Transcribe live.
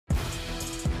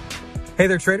Hey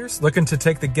there, traders. Looking to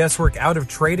take the guesswork out of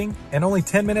trading in only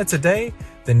 10 minutes a day?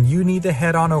 Then you need to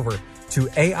head on over to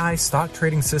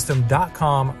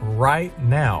AIStockTradingSystem.com right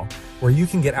now, where you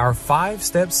can get our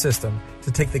 5-step system to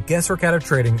take the guesswork out of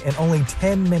trading in only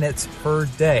 10 minutes per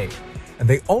day. And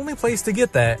the only place to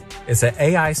get that is at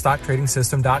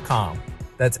AIStockTradingSystem.com.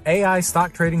 That's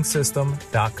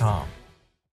AIStockTradingSystem.com.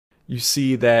 You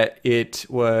see that it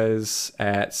was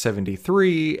at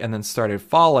 73 and then started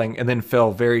falling and then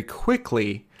fell very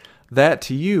quickly. That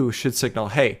to you should signal,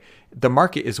 hey, the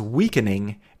market is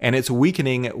weakening and it's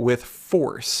weakening with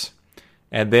force.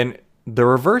 And then the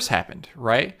reverse happened,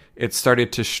 right? It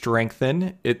started to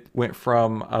strengthen. It went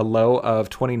from a low of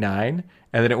 29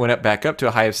 and then it went up back up to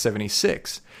a high of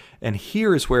 76. And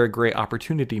here's where a great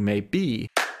opportunity may be.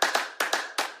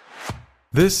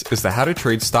 This is the How to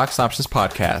Trade Stocks and Options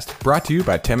podcast, brought to you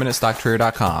by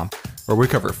 10MinuteStockTrader.com, where we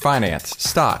cover finance,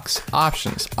 stocks,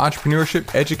 options,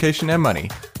 entrepreneurship, education, and money.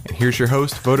 And here's your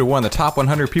host, voted one of the top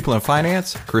 100 people in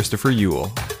finance, Christopher Uhl.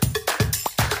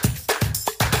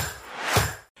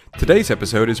 Today's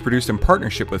episode is produced in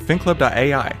partnership with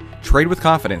FinClub.ai. Trade with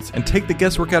confidence and take the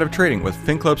guesswork out of trading with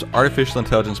FinClub's artificial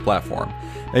intelligence platform.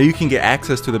 Now you can get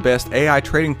access to the best AI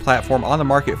trading platform on the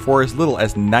market for as little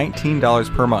as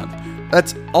 $19 per month.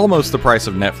 That's almost the price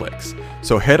of Netflix.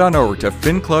 So head on over to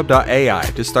FinClub.ai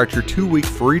to start your 2-week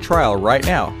free trial right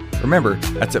now. Remember,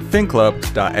 that's at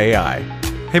FinClub.ai.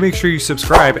 Hey, make sure you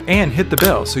subscribe and hit the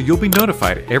bell so you'll be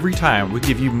notified every time we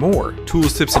give you more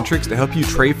tools, tips, and tricks to help you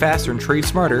trade faster and trade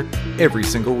smarter every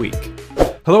single week.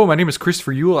 Hello, my name is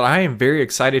Christopher Uhl, and I am very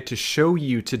excited to show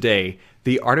you today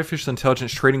the artificial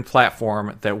intelligence trading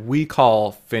platform that we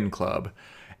call FinClub.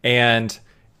 And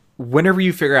whenever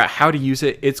you figure out how to use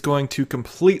it, it's going to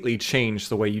completely change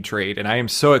the way you trade. And I am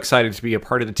so excited to be a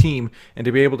part of the team and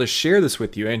to be able to share this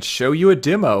with you and show you a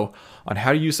demo on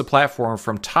how to use the platform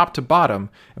from top to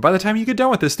bottom. And by the time you get done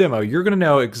with this demo, you're going to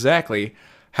know exactly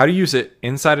how to use it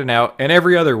inside and out and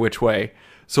every other which way.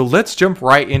 So let's jump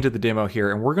right into the demo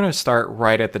here, and we're going to start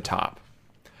right at the top.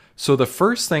 So the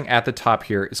first thing at the top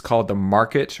here is called the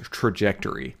market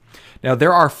trajectory. Now,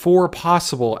 there are 4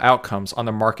 possible outcomes on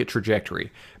the market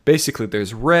trajectory. Basically,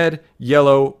 there's red,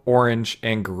 yellow, orange,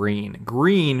 and green.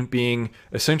 Green being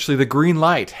essentially the green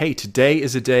light. Hey, today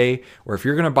is a day where if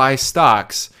you're going to buy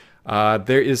stocks,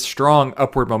 there is strong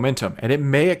upward momentum, and it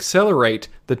may accelerate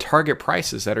the target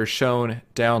prices that are shown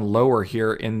down lower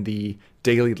here in the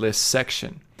daily list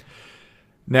section.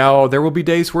 Now, there will be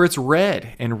days where it's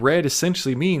red, and red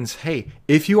essentially means, hey,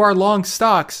 if you are long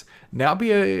stocks, now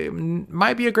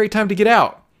might be a great time to get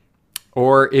out.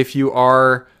 Or if you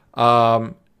are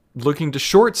looking to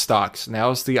short stocks,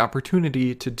 now's the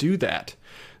opportunity to do that.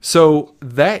 So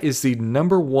that is the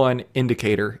number one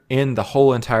indicator in the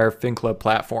whole entire FinClub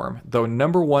platform. The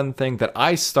number one thing that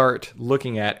I start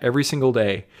looking at every single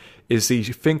day is the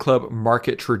FinClub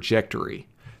market trajectory.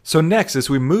 So next, as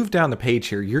we move down the page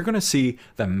here, you're going to see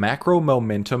the macro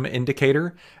momentum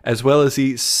indicator as well as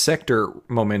the sector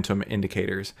momentum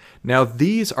indicators. Now,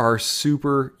 these are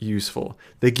super useful.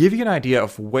 They give you an idea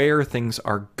of where things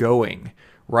are going,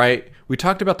 right? We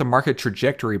talked about the market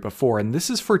trajectory before, and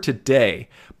this is for today.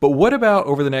 But what about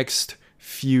over the next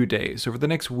few days, over the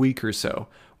next week or so?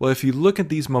 Well, if you look at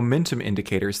these momentum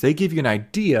indicators, they give you an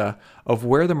idea of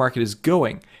where the market is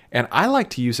going. And I like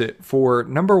to use it for,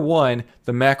 number one,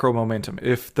 the macro momentum.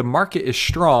 If the market is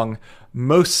strong,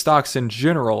 most stocks in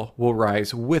general will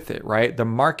rise with it, right? The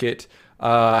market,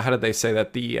 how did they say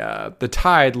that? The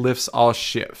tide lifts all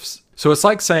ships. So it's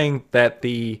like saying that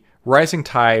the rising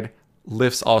tide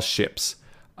lifts all ships.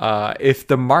 If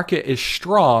the market is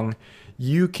strong,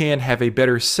 you can have a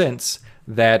better sense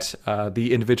that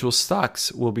the individual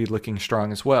stocks will be looking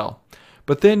strong as well.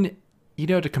 But then,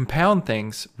 to compound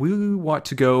things, we want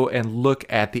to go and look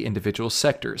at the individual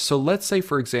sectors. So let's say,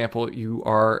 for example, you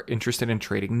are interested in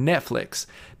trading Netflix.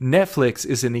 Netflix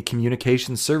is in the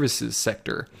communication services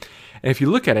sector. And if you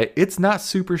look at it, it's not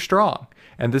super strong.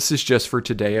 And this is just for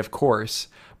today, of course.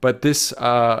 But this,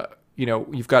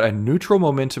 you've got a neutral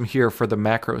momentum here for the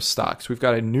macro stocks. We've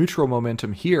got a neutral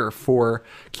momentum here for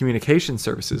communication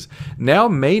services. Now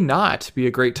may not be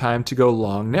a great time to go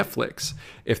long Netflix.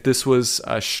 If this was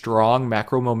a strong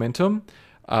macro momentum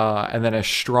and then a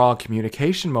strong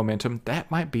communication momentum,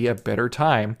 that might be a better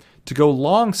time to go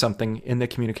long something in the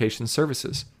communication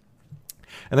services.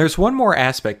 And there's one more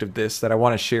aspect of this that I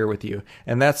want to share with you,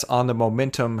 and that's on the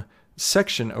momentum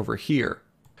section over here.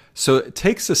 So it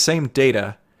takes the same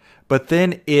data, but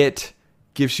then it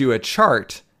gives you a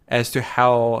chart as to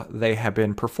how they have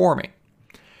been performing.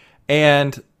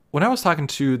 And when I was talking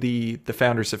to the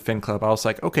founders of FinClub, I was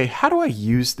like, okay, how do I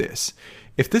use this?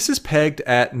 if this is pegged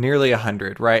at nearly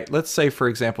 100, right? Let's say, for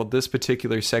example, this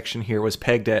particular section here was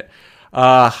pegged at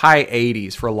high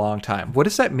 80s for a long time. What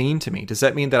does that mean to me? Does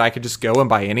that mean that I could just go and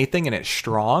buy anything and it's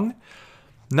strong?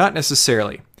 Not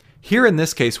necessarily. Here in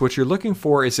this case, what you're looking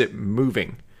for is it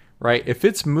moving, right? If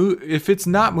it's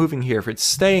not moving here, if it's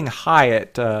staying high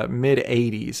at mid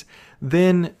 80s,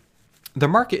 then the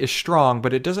market is strong,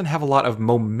 but it doesn't have a lot of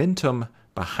momentum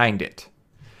behind it.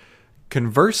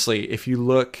 Conversely, if you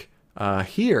look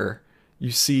here,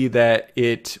 you see that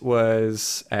it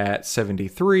was at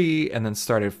 73 and then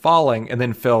started falling and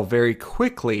then fell very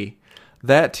quickly.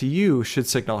 That to you should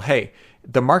signal, hey,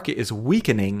 the market is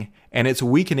weakening, and it's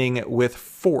weakening with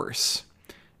force.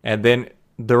 And then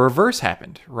the reverse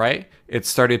happened, right? It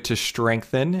started to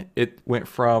strengthen. It went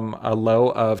from a low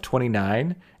of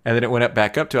 29, and then it went up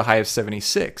back up to a high of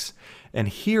 76. And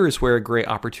here's where a great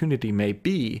opportunity may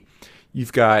be.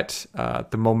 You've got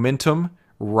the momentum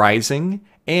rising,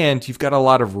 and you've got a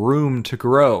lot of room to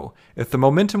grow. If the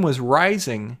momentum was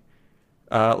rising,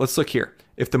 let's look here.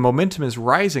 If the momentum is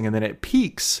rising and then it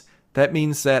peaks, that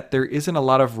means that there isn't a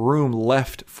lot of room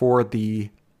left for the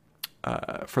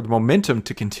momentum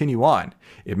to continue on.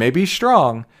 It may be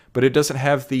strong, but it doesn't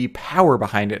have the power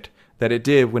behind it that it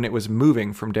did when it was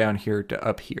moving from down here to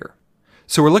up here.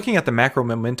 So we're looking at the macro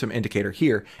momentum indicator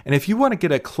here. And if you want to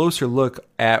get a closer look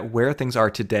at where things are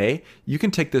today, you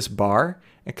can take this bar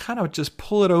and kind of just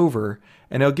pull it over,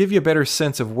 and it'll give you a better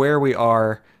sense of where we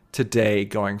are today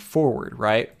going forward,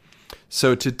 right?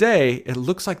 So today, it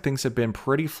looks like things have been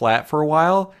pretty flat for a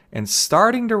while and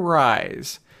starting to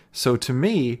rise. So to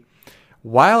me,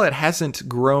 while it hasn't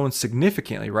grown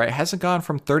significantly, right, it hasn't gone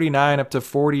from 39 up to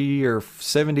 40 or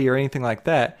 70 or anything like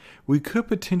that, we could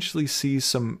potentially see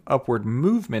some upward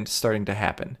movement starting to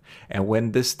happen. And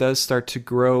when this does start to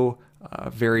grow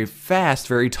very fast,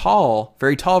 very tall,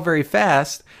 very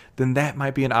fast, then that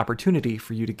might be an opportunity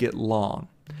for you to get long.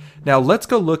 Now, let's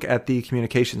go look at the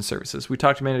communication services. We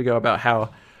talked a minute ago about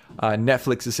how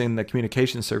Netflix is in the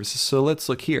communication services. So let's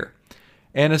look here.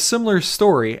 And a similar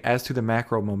story as to the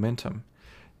macro momentum.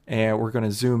 And we're going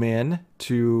to zoom in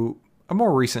to a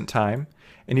more recent time.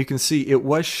 And you can see it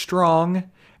was strong,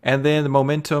 and then the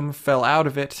momentum fell out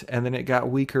of it, and then it got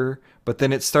weaker. But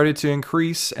then it started to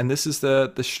increase, and this is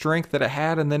the strength that it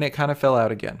had, and then it kind of fell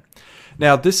out again.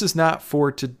 Now, this is not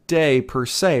for today per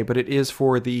se, but it is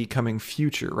for the coming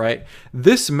future, right?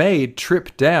 This may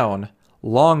trip down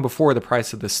long before the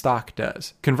price of the stock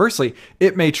does. Conversely,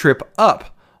 it may trip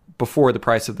up before the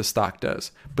price of the stock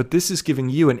does. But this is giving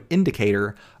you an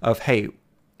indicator of, hey,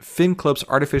 FinClub's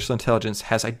artificial intelligence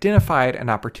has identified an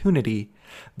opportunity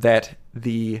that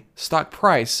the stock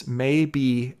price may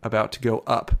be about to go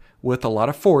up with a lot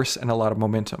of force and a lot of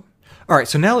momentum. All right,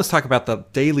 so now let's talk about the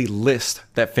daily list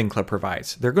that FinClub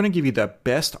provides. They're going to give you the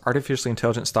best artificially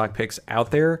intelligent stock picks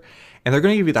out there, and they're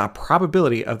going to give you the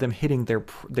probability of them hitting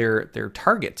their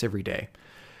targets every day.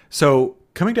 So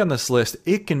coming down this list,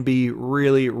 it can be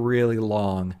really, really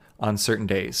long on certain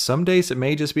days. Some days it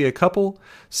may just be a couple.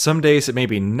 Some days it may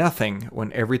be nothing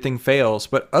when everything fails.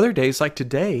 But other days like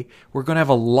today, we're going to have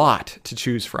a lot to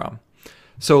choose from.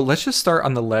 So let's just start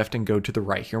on the left and go to the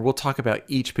right here. We'll talk about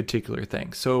each particular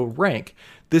thing. So rank,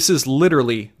 this is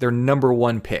literally their number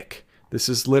 1 pick. This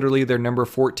is literally their number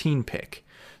 14 pick.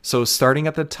 So starting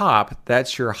at the top,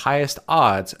 that's your highest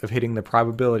odds of hitting the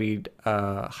probability,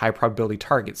 high probability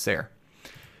targets there.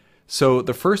 So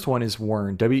the first one is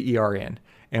Wern, W-E-R-N.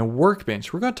 And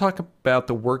Workbench, we're going to talk about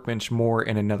the Workbench more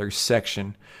in another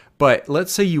section. But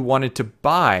let's say you wanted to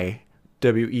buy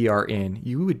WERN,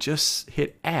 you would just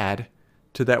hit add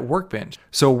to that Workbench.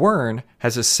 So Wern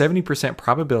has a 70%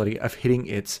 probability of hitting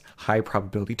its high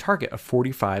probability target of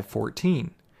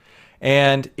 45.14.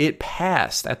 And it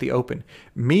passed at the open,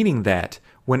 meaning that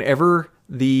whenever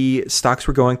the stocks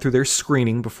were going through their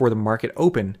screening before the market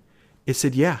opened, it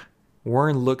said, yeah,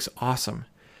 Wern looks awesome.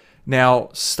 Now,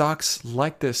 stocks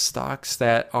like this, stocks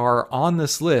that are on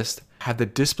this list, have the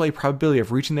display probability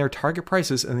of reaching their target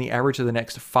prices in the average of the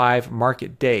next 5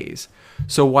 market days.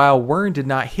 So while Wern did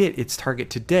not hit its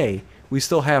target today, we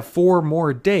still have 4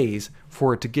 more days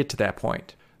for it to get to that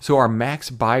point. So our max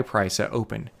buy price at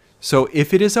open. So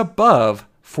if it is above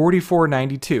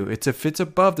 44.92, if it's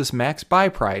above this max buy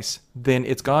price, then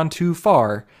it's gone too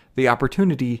far. The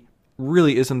opportunity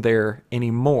really isn't there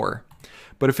anymore.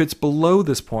 But if it's below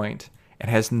this point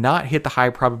and has not hit the high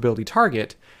probability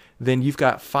target, then you've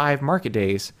got 5 market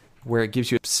days where it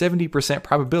gives you a 70%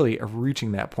 probability of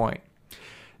reaching that point.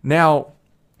 Now,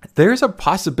 there's a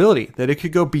possibility that it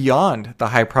could go beyond the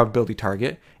high probability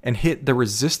target and hit the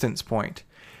resistance point.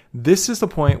 This is the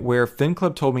point where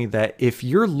FinClub told me that if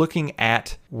you're looking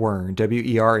at Wern,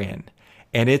 W-E-R-N,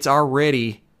 and it's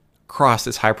already crossed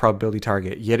its high probability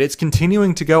target, yet it's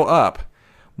continuing to go up,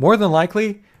 more than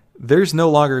likely, there's no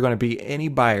longer going to be any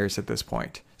buyers at this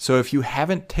point. So if you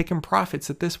haven't taken profits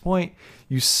at this point,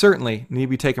 you certainly need to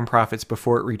be taking profits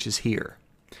before it reaches here.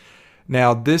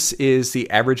 Now, this is the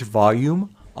average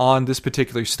volume on this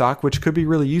particular stock, which could be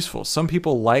really useful. Some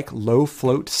people like low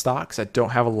float stocks that don't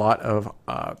have a lot of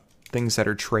things that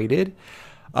are traded.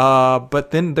 But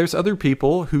then there's other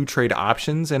people who trade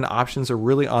options, and options are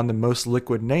really on the most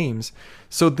liquid names.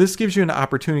 So this gives you an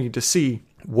opportunity to see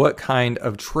what kind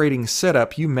of trading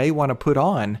setup you may want to put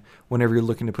on whenever you're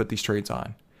looking to put these trades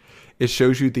on. It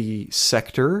shows you the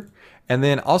sector and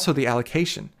then also the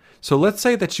allocation. So let's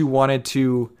say that you wanted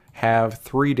to have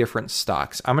 3 different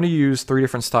stocks. I'm going to use 3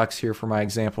 different stocks here for my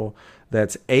example.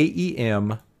 That's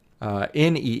AEM,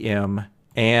 NEM,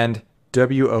 and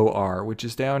WOR, which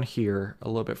is down here a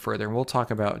little bit further. And we'll talk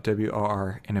about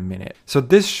WOR in a minute. So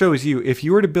this shows you if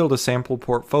you were to build a sample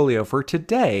portfolio for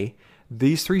today,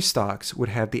 these 3 stocks would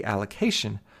have the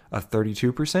allocation of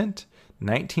 32%,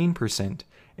 19%,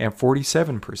 and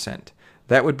 47%.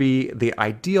 That would be the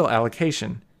ideal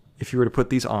allocation if you were to put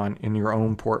these on in your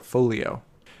own portfolio.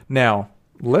 Now,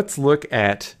 let's look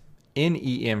at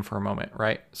NEM for a moment,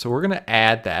 right? So we're going to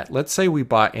add that. Let's say we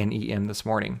bought NEM this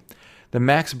morning. The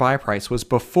max buy price was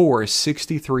before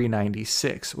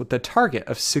 63.96 with the target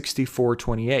of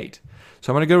 64.28.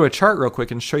 So I'm going to go to a chart real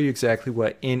quick and show you exactly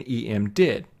what NEM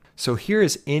did. So here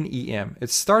is NEM.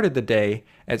 It started the day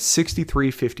at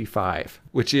 63.55,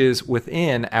 which is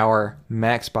within our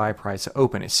max buy price at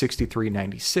open at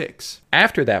 63.96.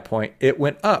 After that point, it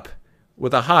went up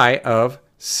with a high of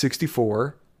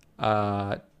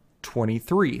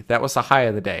 64.23. That was the high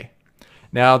of the day.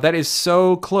 Now that is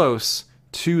so close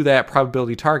to that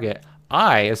probability target.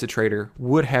 I, as a trader,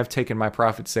 would have taken my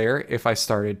profits there if I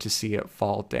started to see it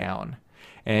fall down.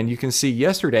 And you can see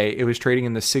yesterday it was trading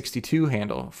in the 62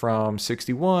 handle from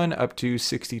 61 up to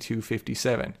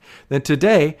 62.57. Then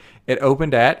today it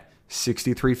opened at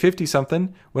 63.50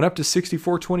 something, went up to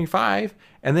 64.25,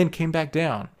 and then came back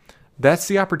down. That's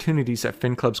the opportunities that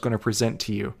FinClub's going to present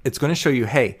to you. It's going to show you,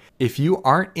 hey, if you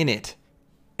aren't in it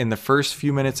in the first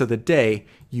few minutes of the day,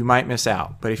 you might miss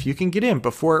out. But if you can get in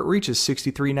before it reaches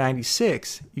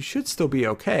 63.96, you should still be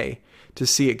okay to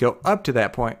see it go up to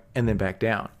that point and then back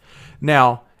down.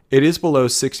 Now, it is below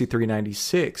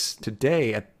 63.96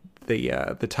 today at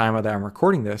the time that I'm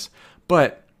recording this,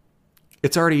 but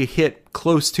it's already hit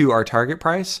close to our target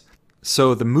price,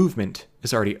 so the movement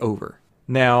is already over.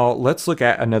 Now, let's look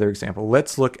at another example.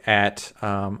 Let's look at,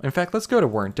 in fact, let's go to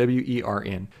WERN,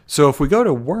 W-E-R-N. So if we go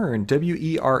to WERN,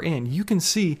 W-E-R-N, you can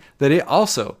see that it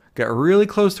also got really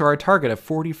close to our target of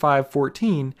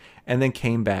 45.14 and then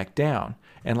came back down.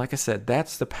 And like I said,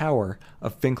 that's the power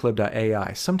of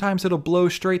FinClub.ai. Sometimes it'll blow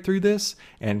straight through this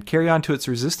and carry on to its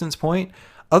resistance point.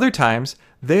 Other times,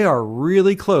 they are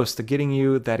really close to getting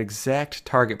you that exact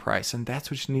target price, and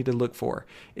that's what you need to look for.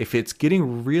 If it's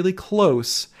getting really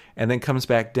close and then comes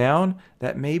back down,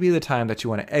 that may be the time that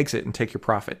you want to exit and take your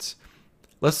profits.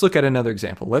 Let's look at another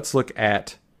example. Let's look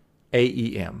at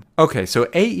AEM. Okay, so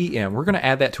AEM, we're going to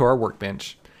add that to our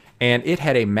workbench. And it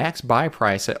had a max buy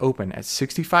price at open at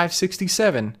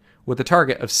 65.67 with a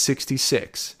target of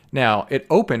 66. Now, it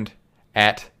opened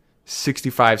at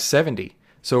 65.70.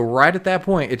 So right at that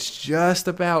point, it's just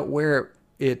about where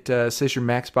it says your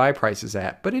max buy price is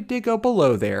at. But it did go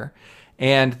below there.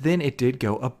 And then it did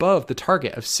go above the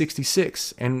target of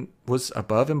 66 and was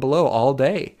above and below all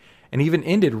day. And even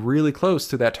ended really close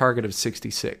to that target of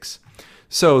 66.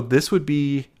 So this would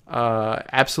be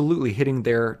absolutely hitting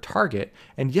their target.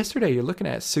 And yesterday you're looking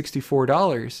at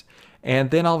 $64,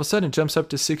 and then all of a sudden it jumps up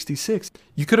to 66.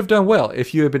 You could have done well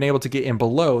if you had been able to get in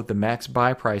below the max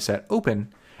buy price at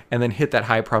open and then hit that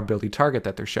high probability target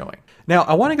that they're showing. Now,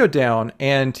 I want to go down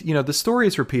and, the story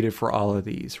is repeated for all of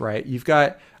these, right? You've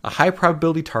got a high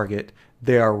probability target.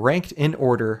 They are ranked in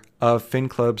order of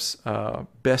FinClub's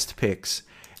best picks.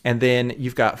 And then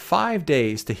you've got 5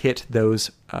 days to hit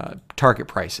those target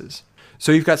prices.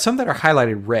 So you've got some that are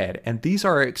highlighted red, and these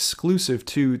are exclusive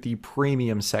to the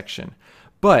premium section.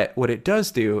 But what it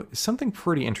does do is something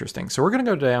pretty interesting. So we're going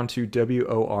to go down to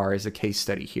WOR as a case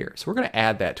study here. So we're going to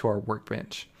add that to our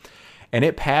workbench. And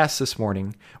it passed this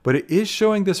morning, but it is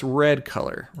showing this red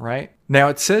color, right? Now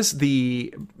it says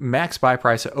the max buy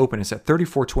price at open is at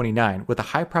 34.29 with a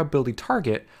high probability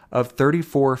target of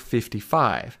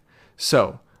 34.55.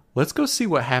 So let's go see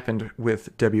what happened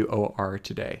with WOR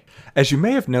today. As you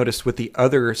may have noticed with the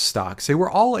other stocks, they were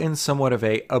all in somewhat of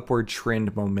a upward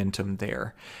trend momentum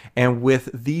there. And with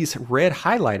these red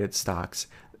highlighted stocks,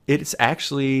 it's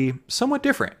actually somewhat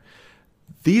different.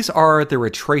 These are the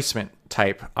retracement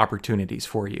type opportunities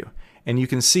for you. And you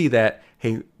can see that,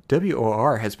 hey,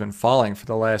 WOR has been falling for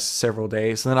the last several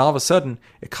days. And then all of a sudden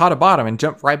it caught a bottom and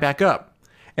jumped right back up.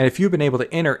 And if you've been able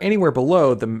to enter anywhere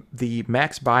below the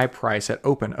max buy price at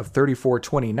open of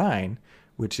 34.29,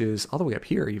 which is all the way up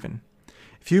here even,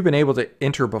 if you've been able to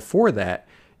enter before that,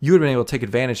 you would have been able to take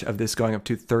advantage of this going up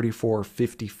to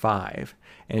 34.55.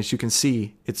 And as you can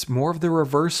see, it's more of the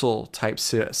reversal type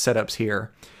setups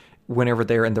here whenever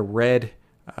they're in the red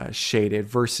shaded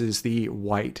versus the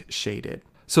white shaded.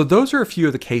 So those are a few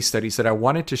of the case studies that I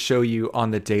wanted to show you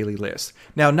on the daily list.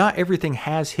 Now, not everything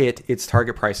has hit its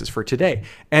target prices for today,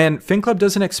 and FinClub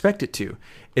doesn't expect it to.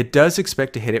 It does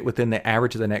expect to hit it within the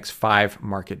average of the next 5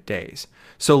 market days.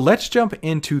 So let's jump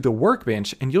into the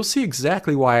Workbench, and you'll see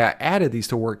exactly why I added these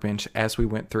to Workbench as we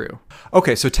went through.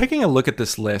 Okay, so taking a look at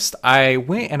this list, I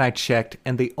went and I checked,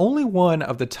 and the only one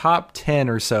of the top 10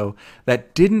 or so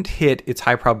that didn't hit its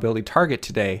high probability target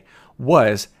today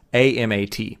was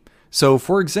AMAT. So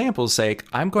for example's sake,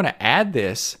 I'm going to add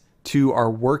this to our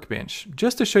Workbench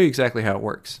just to show you exactly how it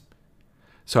works.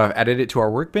 So I've added it to our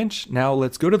Workbench. Now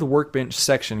let's go to the Workbench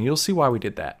section. You'll see why we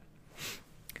did that.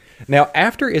 Now,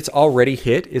 after it's already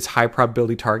hit its high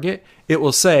probability target, it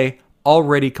will say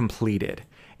already completed.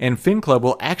 And FinClub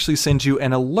will actually send you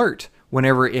an alert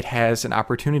whenever it has an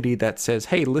opportunity that says,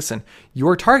 hey, listen,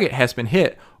 your target has been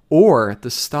hit or the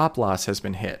stop loss has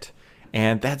been hit.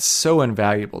 And that's so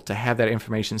invaluable to have that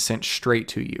information sent straight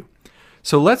to you.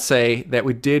 So let's say that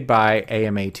we did buy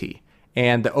AMAT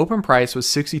and the open price was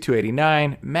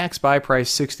 $62.89, max buy price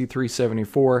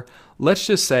 $63.74. Let's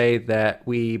just say that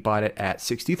we bought it at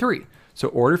 63. So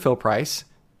order fill price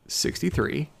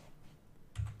 63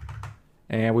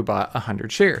 and we bought 100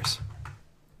 shares.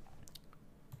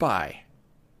 Buy.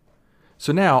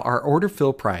 So now our order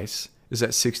fill price is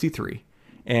at 63.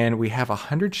 And we have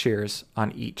 100 shares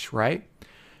on each, right?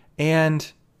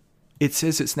 And it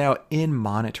says it's now in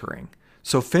monitoring.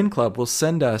 So FinClub will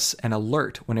send us an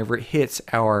alert whenever it hits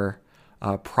our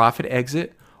profit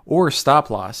exit or stop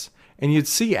loss. And you'd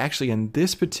see actually in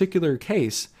this particular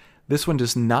case, this one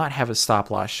does not have a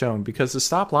stop loss shown because the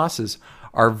stop losses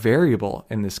are variable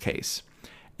in this case.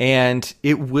 And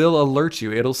it will alert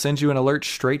you. It'll send you an alert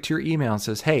straight to your email and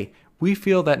says, hey, we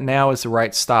feel that now is the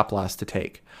right stop loss to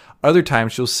take. Other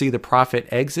times you'll see the profit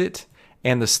exit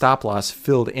and the stop loss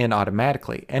filled in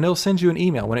automatically. And it'll send you an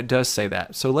email when it does say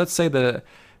that. So let's say the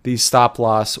stop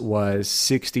loss was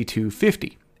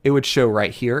 62.50. It would show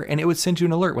right here and it would send you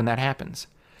an alert when that happens.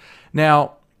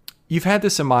 Now, you've had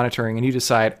this in monitoring and you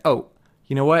decide, oh,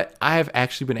 you know what? I've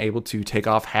actually been able to take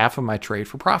off half of my trade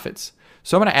for profits.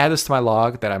 So I'm going to add this to my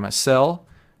log that I'm going to sell,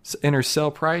 enter sell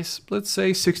price, let's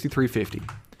say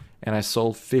 63.50. And I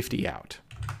sold 50 out.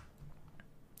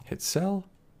 Hit sell,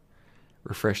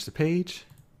 refresh the page,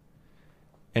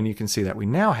 and you can see that we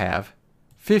now have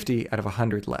 50 out of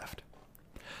 100 left.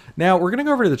 Now we're going to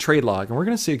go over to the trade log and we're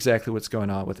going to see exactly what's going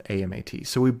on with AMAT.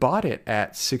 So we bought it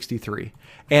at 63.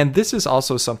 And this is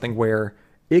also something where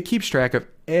it keeps track of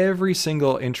every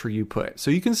single entry you put. So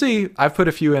you can see I've put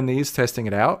a few in these testing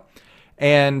it out.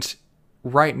 And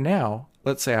right now,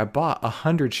 let's say I bought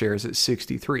 100 shares at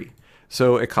 63.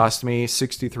 So it cost me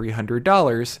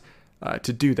 $6,300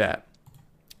 to do that.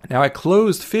 Now I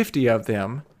closed 50 of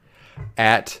them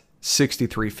at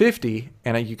 $63.50,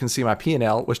 and you can see my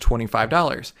P&L was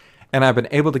 $25. And I've been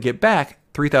able to get back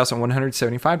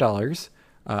 $3,175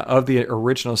 of the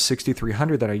original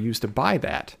 $6,300 that I used to buy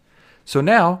that. So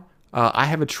now I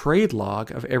have a trade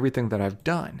log of everything that I've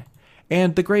done.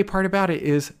 And the great part about it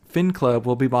is FinClub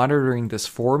will be monitoring this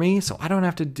for me, so I don't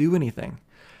have to do anything.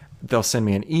 They'll send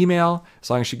me an email. As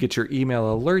long as you get your email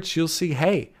alerts, you'll see,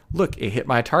 hey, look, it hit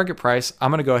my target price.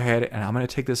 I'm going to go ahead and I'm going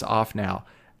to take this off now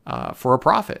for a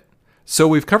profit. So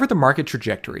we've covered the market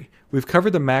trajectory. We've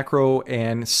covered the macro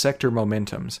and sector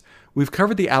momentums. We've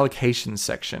covered the allocation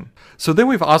section. So then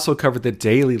we've also covered the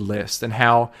daily list and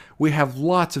how we have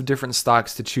lots of different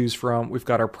stocks to choose from. We've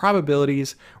got our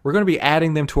probabilities. We're going to be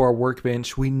adding them to our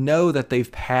workbench. We know that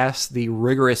they've passed the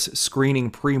rigorous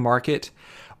screening pre-market,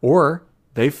 or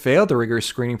they've failed the rigorous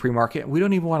screening pre-market. We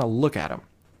don't even want to look at them.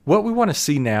 What we want to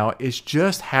see now is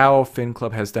just how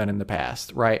FinClub has done in the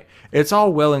past, right? It's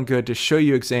all well and good to show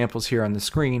you examples here on the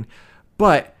screen,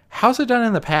 but how's it done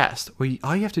in the past? Well,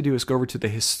 all you have to do is go over to the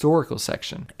historical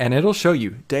section, and it'll show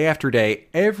you day after day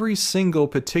every single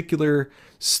particular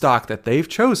stock that they've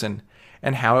chosen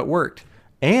and how it worked,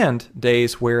 and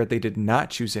days where they did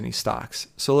not choose any stocks.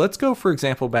 So let's go, for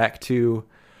example, back to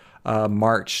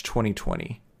March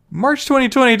 2020. March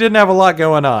 2020 didn't have a lot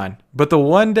going on, but the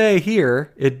one day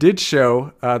here, it did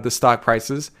show the stock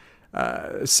prices,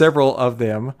 several of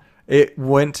them. It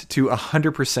went to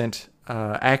 100%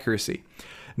 accuracy.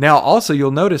 Now, also,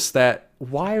 you'll notice that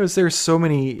why was there so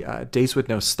many days with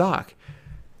no stock?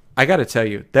 I got to tell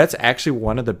you, that's actually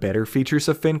one of the better features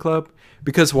of FinClub,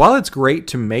 because while it's great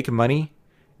to make money,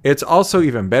 it's also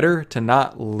even better to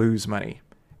not lose money.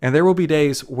 And there will be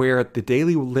days where the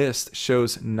daily list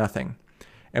shows nothing.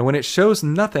 And when it shows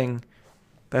nothing,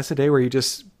 that's a day where you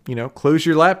just, close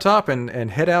your laptop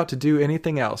and head out to do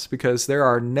anything else, because there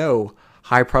are no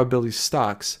high probability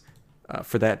stocks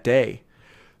for that day.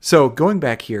 So going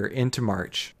back here into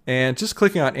March and just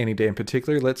clicking on any day in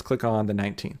particular, let's click on the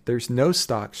 19th. There's no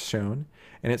stocks shown,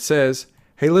 and it says,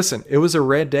 hey, listen, it was a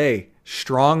red day,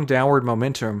 strong downward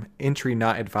momentum, entry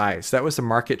not advised. That was the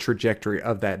market trajectory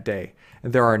of that day,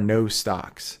 and there are no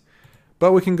stocks.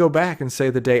 But we can go back and say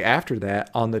the day after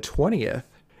that, on the 20th,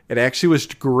 it actually was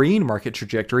green market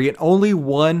trajectory, and only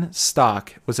one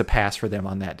stock was a pass for them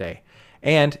on that day.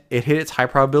 And it hit its high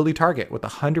probability target with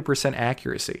 100%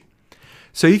 accuracy.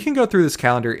 So you can go through this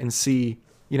calendar and see,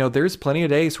 there's plenty of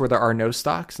days where there are no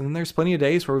stocks, and then there's plenty of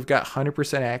days where we've got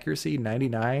 100% accuracy,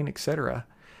 99, etc.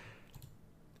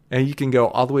 And you can go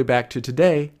all the way back to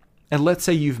today, and let's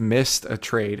say you've missed a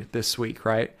trade this week,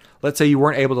 right? Let's say you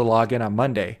weren't able to log in on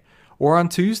Monday, or on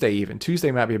Tuesday even.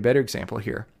 Tuesday might be a better example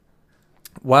here.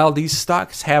 While these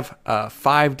stocks have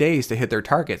 5 days to hit their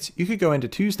targets, you could go into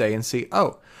Tuesday and see,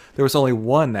 oh, there was only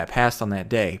one that passed on that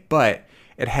day, but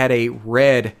it had a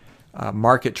red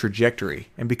market trajectory.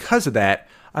 And because of that,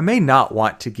 I may not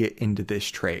want to get into this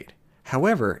trade.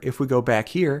 However, if we go back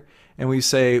here and we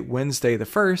say Wednesday the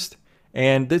 1st,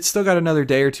 and it's still got another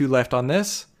day or two left on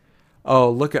this, oh,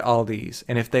 look at all these.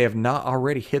 And if they have not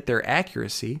already hit their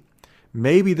accuracy,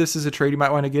 maybe this is a trade you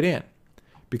might want to get in,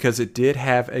 because it did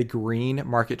have a green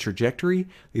market trajectory.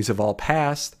 These have all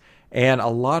passed, and a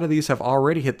lot of these have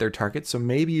already hit their target. So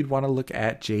maybe you'd want to look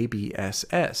at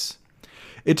JBSS.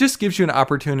 It just gives you an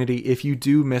opportunity, if you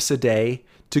do miss a day,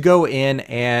 to go in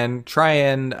and try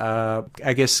and,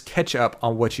 catch up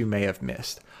on what you may have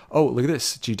missed. Oh, look at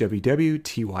this, GWW,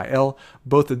 TYL.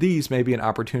 Both of these may be an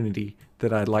opportunity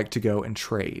that I'd like to go and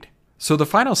trade. So the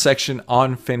final section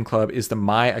on FinClub is the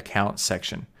My Account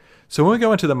section. So when we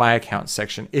go into the My Account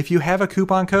section, if you have a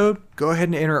coupon code, go ahead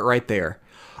and enter it right there.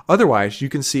 Otherwise, you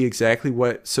can see exactly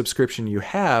what subscription you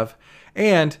have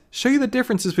and show you the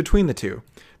differences between the two.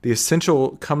 The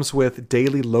Essential comes with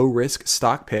daily low-risk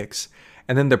stock picks,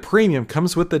 and then the Premium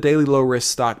comes with the daily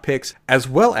low-risk stock picks, as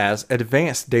well as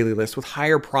advanced daily lists with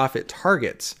higher profit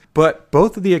targets. But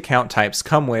both of the account types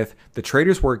come with the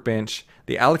Trader's Workbench,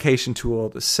 the allocation tool,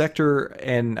 the sector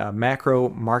and macro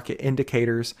market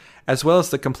indicators, as well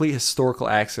as the complete historical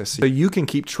access. So you can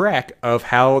keep track of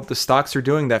how the stocks are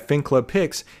doing that FinClub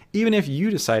picks. Even if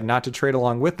you decide not to trade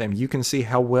along with them, you can see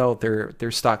how well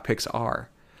their stock picks are.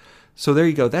 So there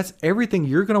you go. That's everything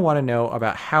you're going to want to know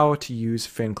about how to use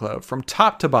FinClub from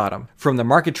top to bottom, from the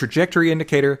market trajectory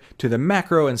indicator to the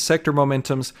macro and sector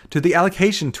momentums to the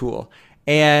allocation tool,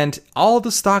 and all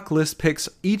the stock list picks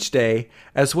each day,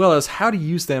 as well as how to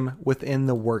use them within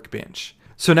the workbench.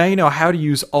 So now you know how to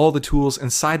use all the tools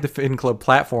inside the FinClub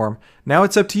platform. Now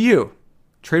it's up to you.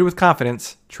 Trade with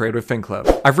confidence, trade with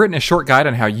FinClub. I've written a short guide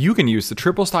on how you can use the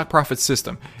Triple Stock Profit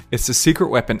System. It's the secret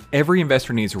weapon every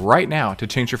investor needs right now to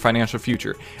change your financial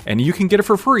future. And you can get it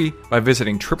for free by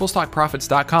visiting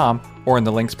TripleStockProfits.com or in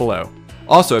the links below.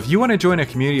 Also, if you want to join a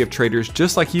community of traders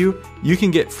just like you can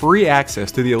get free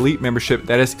access to the Elite membership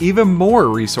that has even more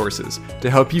resources to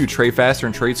help you trade faster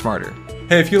and trade smarter.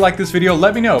 Hey, if you like this video,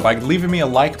 let me know by leaving me a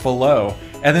like below,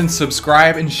 and then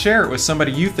subscribe and share it with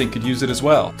somebody you think could use it as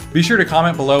well. Be sure to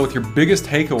comment below with your biggest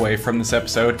takeaway from this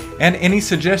episode and any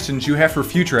suggestions you have for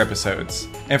future episodes.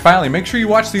 And finally, make sure you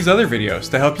watch these other videos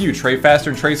to help you trade faster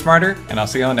and trade smarter, and I'll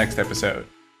see you on the next episode.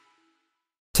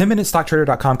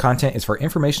 10MinuteStockTrader.com content is for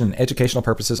information and educational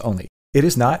purposes only. It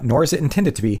is not, nor is it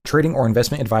intended to be, trading or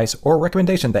investment advice or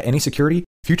recommendation that any security,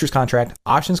 futures contract,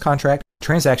 options contract,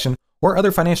 transaction, or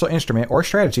other financial instrument or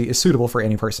strategy is suitable for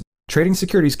any person. Trading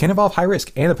securities can involve high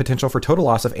risk and the potential for total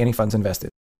loss of any funds invested.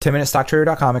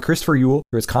 10MinuteStockTrader.com and Christopher Uhl,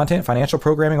 through its content, financial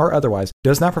programming, or otherwise,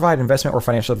 does not provide investment or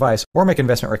financial advice or make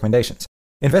investment recommendations.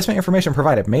 Investment information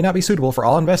provided may not be suitable for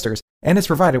all investors and is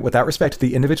provided without respect to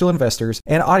the individual investors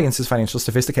and audience's financial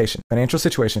sophistication, financial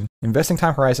situation, investing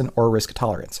time horizon, or risk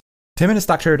tolerance.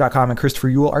 10MinuteStockTrader.com and Christopher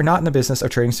Uhl are not in the business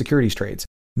of trading securities trades,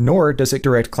 nor does it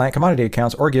direct client commodity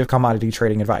accounts or give commodity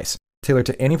trading advice tailored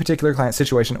to any particular client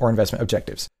situation or investment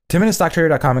objectives.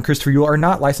 10MinuteStockTrader.com and Christopher Uhl are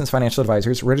not licensed financial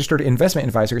advisors, registered investment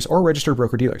advisors, or registered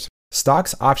broker-dealers.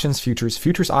 Stocks, options,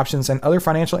 futures options, and other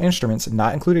financial instruments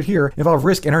not included here involve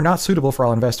risk and are not suitable for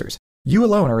all investors. You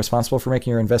alone are responsible for making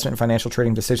your investment and financial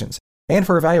trading decisions. and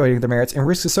for evaluating the merits and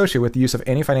risks associated with the use of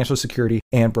any financial security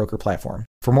and broker platform.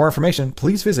 For more information,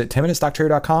 please visit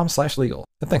 10minutestocktrader.com/legal.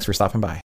 And thanks for stopping by.